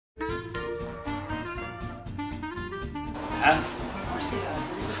Huh? Of course he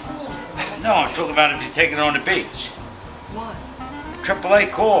has it. He was cool. No, I'm talking about if he's taking it on the beach. What?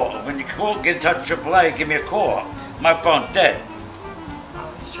 AAA call. When you call, get in touch with AAA, give me a call. My phone's dead.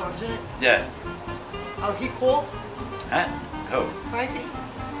 Oh, he's charging it? Yeah. Oh, he called? Huh? Who? Frankie?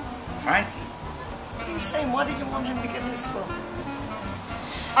 Frankie? What are you saying? Why do you want him to get his phone?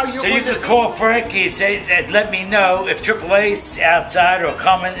 Oh, So you could call Frankie and say, let me know if AAA's outside or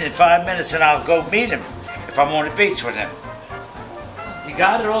coming in 5 minutes, and I'll go meet him if I'm on the beach with him. You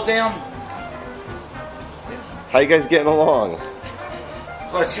got it all down? How you guys getting along?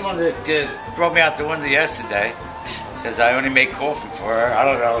 Well, she wanted to throw me out the window yesterday. Says I only make coffee for her. I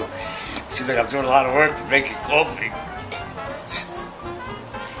don't know. Seems like I'm doing a lot of work making coffee.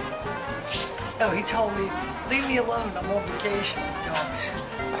 No, he told me, leave me alone. I'm on vacation.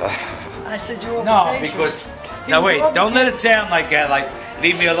 I said, you're on vacation. No, because... Now wait, don't let it sound like that, like,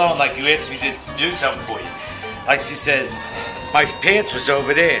 leave me alone, like you asked me to do something for you. Like she says, my pants was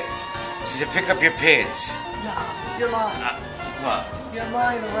over there. She said, pick up your pants. No, you're lying. What? You're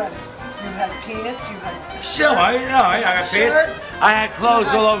lying already. You had pants, you had a shirt. No, I got pants. I had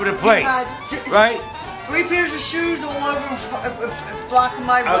clothes all over the place, right? 3 pairs of shoes all over, blocking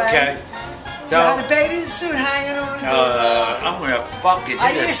my way. Okay. So, you had a bathing suit hanging over the door. I'm gonna fucking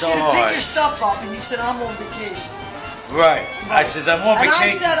I do this asked so you to hard. pick your stuff up, and you said, I'm on vacation. Right. I says, I'm on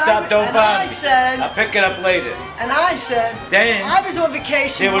vacation, stop, don't bother me. I'll pick it up later. And I said, then, I was on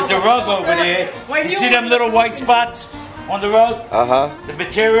vacation. there was the rug over there. You see them little white spots on the rug? Uh-huh. The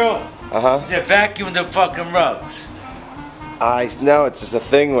material? Uh-huh. She said, vacuum the fucking rugs. I know it's just a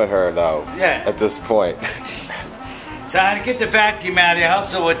thing with her, though. Yeah. At this point. So I had to get the vacuum out of the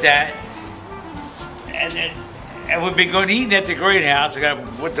house with that. And we've been going eating at the greenhouse. I got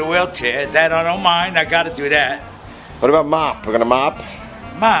with the wheelchair. That I don't mind. I got to do that. What about mop? We're gonna mop?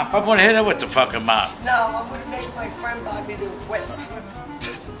 Mop. I'm gonna hit her with the fucking mop. No, I'm gonna make my friend buy me the wetsuit.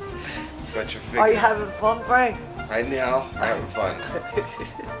 Got your figure. Are you having fun, Frank? I know. I'm having fun.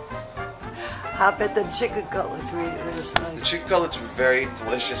 How about them chicken cutlets we ate last night? The chicken cutlets were very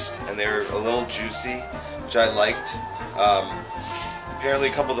delicious, and they were a little juicy, which I liked. Apparently,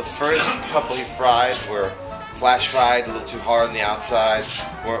 a couple of the first couple he fried were flash fried, a little too hard on the outside,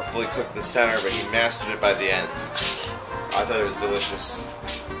 weren't fully cooked in the center, but he mastered it by the end. I thought it was delicious.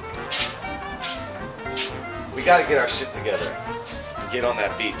 We gotta get our shit together and get on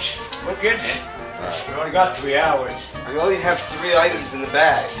that beach. We're getting it. Alright. We only got 3 hours. We only have 3 items in the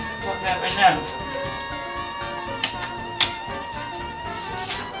bag. What happened now?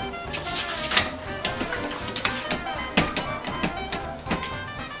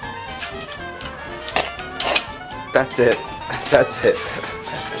 That's it. That's it.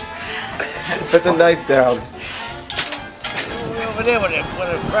 Put the knife down. Over there with it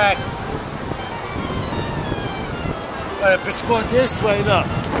cracked. But if it's going this way, look.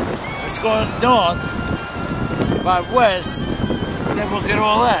 If it's going north by west, then we'll get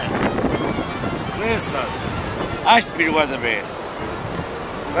all that. Clear stuff. I should be the weatherman.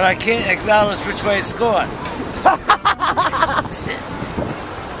 But I can't acknowledge which way it's going.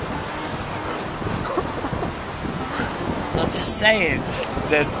 I'm just saying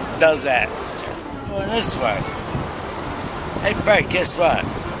that does that. Going this way. Hey Frank, guess what?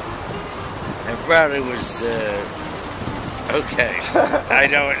 That brownie was okay. I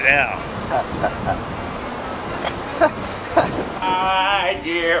know it now. My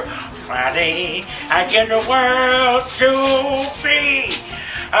dear Franny, I get the world to be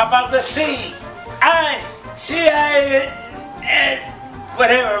above the sea.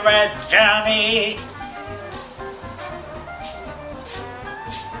 Whatever, Red Johnny.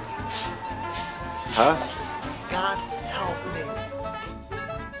 Huh? God